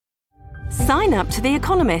Sign up to The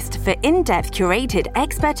Economist for in-depth curated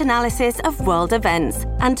expert analysis of world events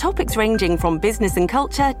and topics ranging from business and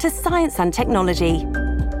culture to science and technology.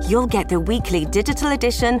 You'll get the weekly digital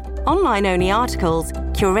edition, online-only articles,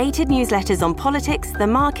 curated newsletters on politics, the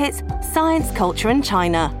markets, science, culture and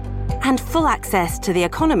China, and full access to The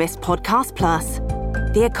Economist Podcast Plus.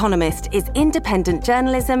 The Economist is independent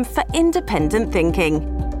journalism for independent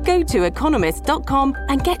thinking. Go to economist.com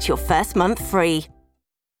and get your first month free.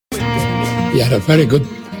 He had a very good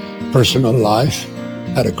personal life,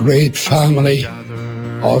 had a great family,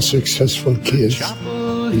 all successful kids.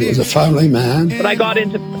 He was a family man. When I got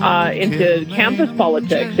into campus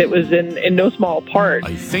politics, it was in no small part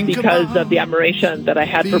because of the admiration that I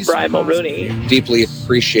had for Brian Mulroney. Deeply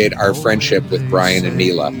appreciate our friendship with Brian and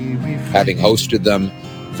Mila, having hosted them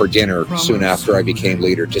for dinner soon after I became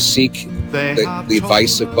leader to seek the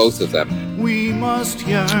advice of both of them.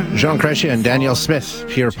 Jean Chrétien and Danielle Smith,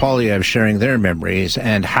 Pierre Poilievre sharing their memories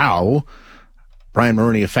and how Brian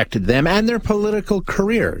Mulroney affected them and their political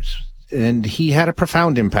careers. And he had a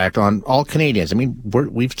profound impact on all Canadians. I mean,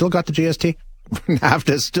 we've still got the GST.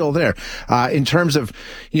 NAFTA's still there. In terms of,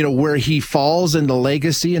 where he falls in the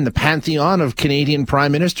legacy and the pantheon of Canadian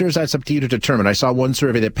prime ministers, that's up to you to determine. I saw one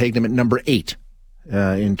survey that pegged him at number 8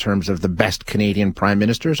 in terms of the best Canadian prime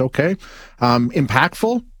ministers. Okay.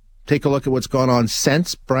 Impactful. Take a look at what's gone on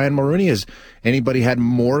since Brian Mulroney. Has anybody had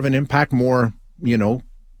more of an impact, more,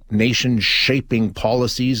 nation-shaping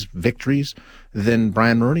policies, victories than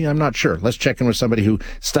Brian Mulroney? I'm not sure. Let's check in with somebody who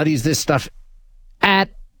studies this stuff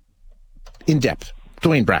in depth.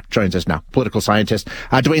 Dwayne Bratt joins us now, political scientist.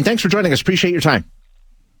 Dwayne, thanks for joining us. Appreciate your time.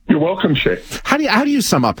 You're welcome, Shay. How do you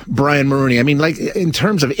sum up Brian Mulroney? I mean, like, in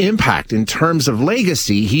terms of impact, in terms of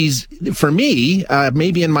legacy, he's, for me,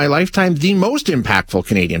 maybe in my lifetime, the most impactful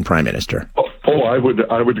Canadian prime minister. Oh, I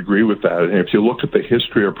would agree with that. And if you look at the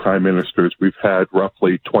history of prime ministers, we've had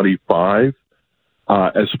roughly 25.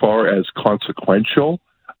 As far as consequential,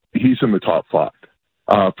 he's in the top 5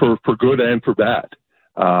 for good and for bad.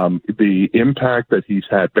 The impact that he's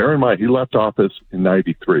had. Bear in mind, he left office in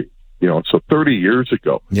 '93. So 30 years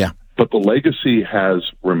ago. Yeah. But the legacy has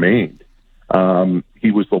remained. He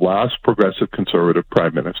was the last progressive conservative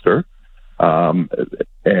prime minister, and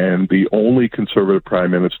the only conservative prime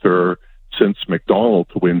minister since Macdonald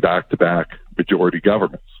to win back-to-back majority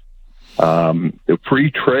governments. The free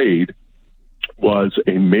trade was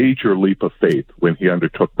a major leap of faith when he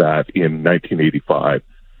undertook that in 1985.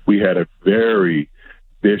 We had a very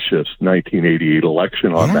vicious 1988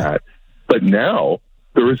 election on that. But now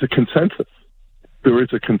there is a consensus. There is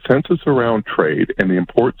a consensus around trade and the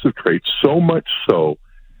importance of trade, so much so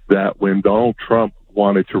that when Donald Trump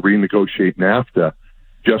wanted to renegotiate NAFTA,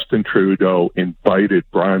 Justin Trudeau invited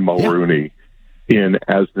Brian Mulroney in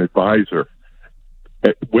as an advisor.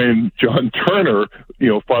 When John Turner,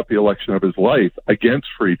 fought the election of his life against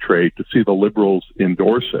free trade to see the Liberals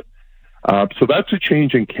endorse it. So that's a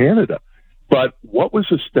change in Canada. But what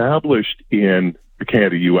was established in the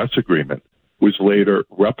Canada-U.S. agreement was later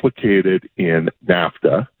replicated in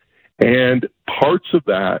NAFTA, and parts of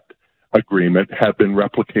that agreement have been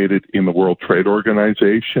replicated in the World Trade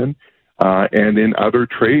Organization and in other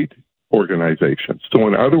trade organizations. So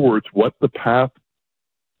in other words, what the path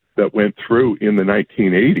that went through in the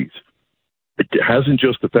 1980s, it hasn't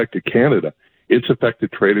just affected Canada, it's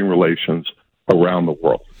affected trading relations around the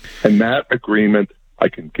world. And that agreement, I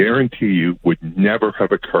can guarantee you, would never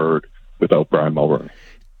have occurred without Brian Mulroney.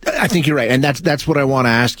 I think you're right, and that's what I want to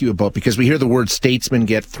ask you about, because we hear the word statesman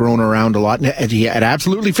get thrown around a lot, and it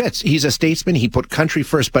absolutely fits. He's a statesman. He put country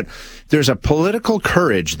first, but there's a political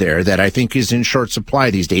courage there that I think is in short supply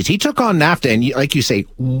these days. He took on NAFTA, and like you say,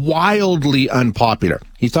 wildly unpopular.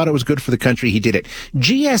 He thought it was good for the country. He did it.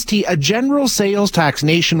 GST, a general sales tax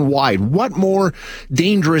nationwide. What more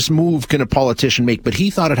dangerous move can a politician make? But he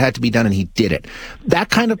thought it had to be done, and he did it. That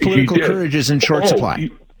kind of political courage is in short supply.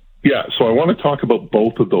 Yeah, so I want to talk about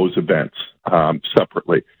both of those events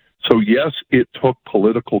separately. So yes, it took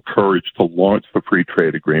political courage to launch the free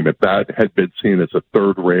trade agreement. That had been seen as a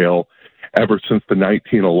third rail ever since the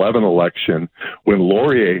 1911 election, when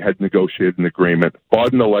Laurier had negotiated an agreement,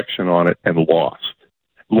 fought an election on it, and lost.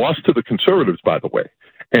 Lost to the Conservatives, by the way.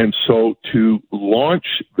 And so to launch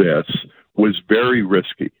this was very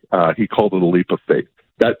risky. He called it a leap of faith.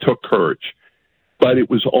 That took courage. But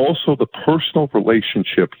it was also the personal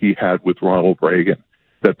relationship he had with Ronald Reagan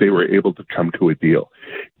that they were able to come to a deal.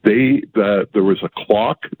 There was a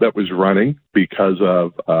clock that was running because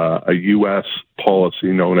of a U.S.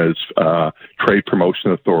 policy known as Trade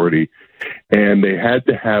Promotion Authority, and they had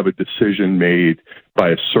to have a decision made by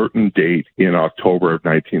a certain date in October of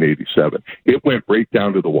 1987. It went right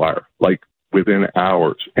down to the wire, like within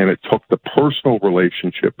hours, and it took the personal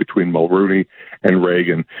relationship between Mulroney and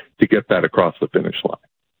Reagan to get that across the finish line.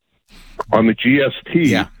 On the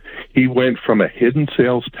GST, he went from a hidden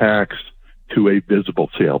sales tax to a visible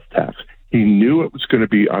sales tax. He knew it was going to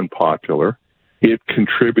be unpopular. It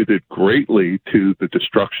contributed greatly to the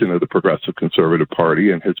destruction of the Progressive Conservative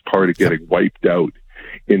Party and his party getting wiped out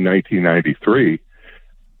in 1993.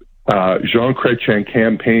 Jean Chrétien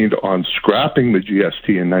campaigned on scrapping the GST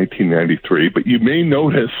in 1993, but you may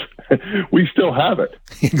notice we still have it.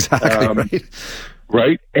 Exactly.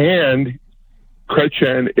 Right? And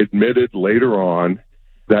Chrétien admitted later on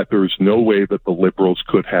that there's no way that the Liberals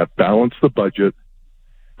could have balanced the budget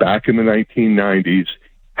back in the 1990s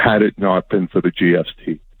had it not been for the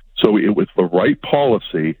GST. So it was the right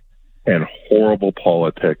policy and horrible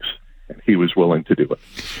politics, and he was willing to do it.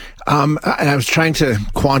 I was trying to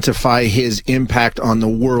quantify his impact on the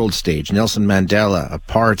world stage. Nelson Mandela,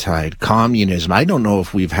 apartheid, communism. I don't know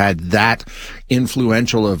if we've had that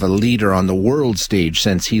influential of a leader on the world stage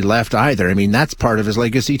since he left either. I mean, that's part of his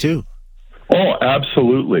legacy too. Oh,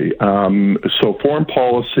 absolutely. So foreign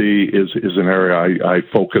policy is an area I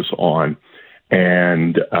focus on.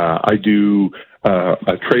 And I do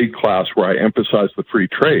a trade class where I emphasize the free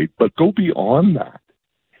trade, but go beyond that.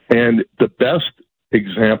 And the best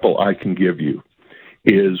example I can give you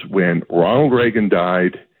is when Ronald Reagan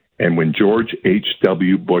died and when George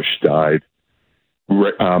H.W. Bush died,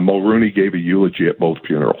 Mulroney gave a eulogy at both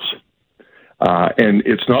funerals. And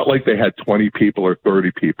it's not like they had 20 people or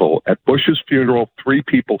 30 people. At Bush's funeral, 3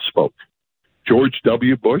 people spoke. George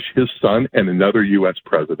W. Bush, his son, and another U.S.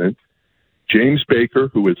 president. James Baker,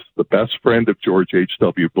 who is the best friend of George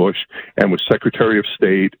H.W. Bush and was Secretary of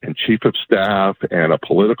State and Chief of Staff and a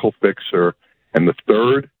political fixer. And the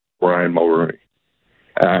third, Brian Mulroney.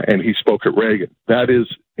 And he spoke at Reagan. That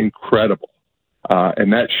is incredible.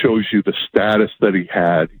 And that shows you the status that he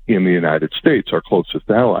had in the United States, our closest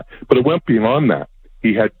ally. But it went beyond that.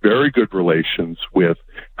 He had very good relations with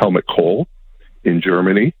Helmut Kohl in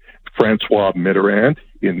Germany, Francois Mitterrand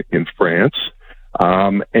in France.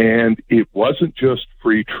 And it wasn't just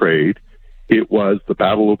free trade. It was the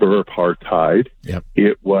battle over apartheid. Yep.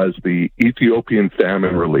 It was the Ethiopian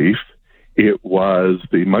famine relief. It was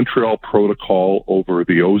the Montreal Protocol over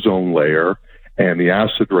the ozone layer and the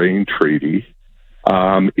acid rain treaty.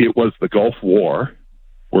 It was the Gulf War,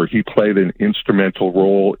 where he played an instrumental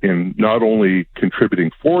role in not only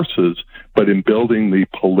contributing forces, but in building the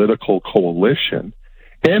political coalition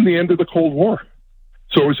and the end of the Cold War.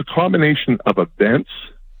 So it was a combination of events.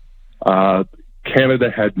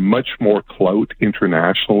 Canada had much more clout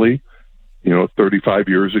internationally, 35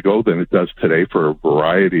 years ago than it does today for a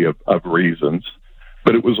variety of reasons.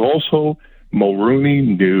 But it was also,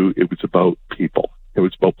 Mulroney knew it was about people. It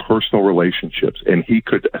was about personal relationships, and he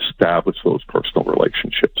could establish those personal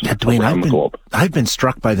relationships around the globe. I've been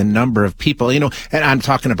struck by the number of people, and I'm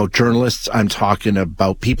talking about journalists. I'm talking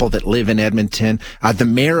about people that live in Edmonton. The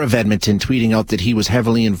mayor of Edmonton tweeting out that he was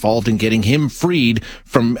heavily involved in getting him freed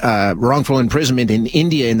from wrongful imprisonment in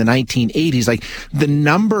India in the 1980s. Like, the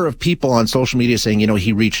number of people on social media saying,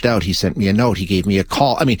 he reached out, he sent me a note, he gave me a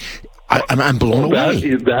call. I mean, I'm blown away.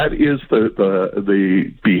 That is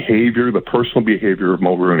the behavior, the personal behavior of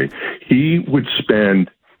Mulroney. He would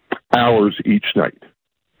spend hours each night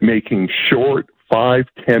making short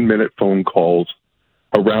 5-10 minute phone calls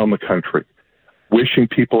around the country, wishing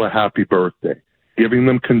people a happy birthday, giving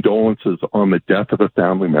them condolences on the death of a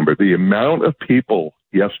family member. The amount of people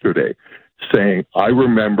yesterday saying, I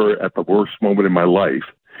remember at the worst moment in my life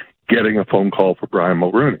getting a phone call for Brian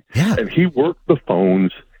Mulroney. Yeah. And he worked the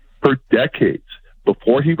phones for decades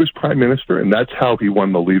before he was prime minister, and that's how he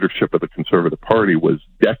won the leadership of the Conservative Party, was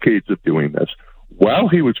decades of doing this while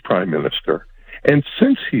he was prime minister. And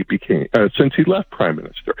since he left prime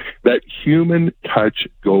minister, that human touch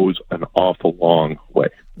goes an awful long way.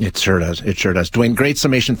 It sure does. It sure does. Dwayne, great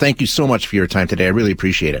summation. Thank you so much for your time today. I really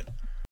appreciate it.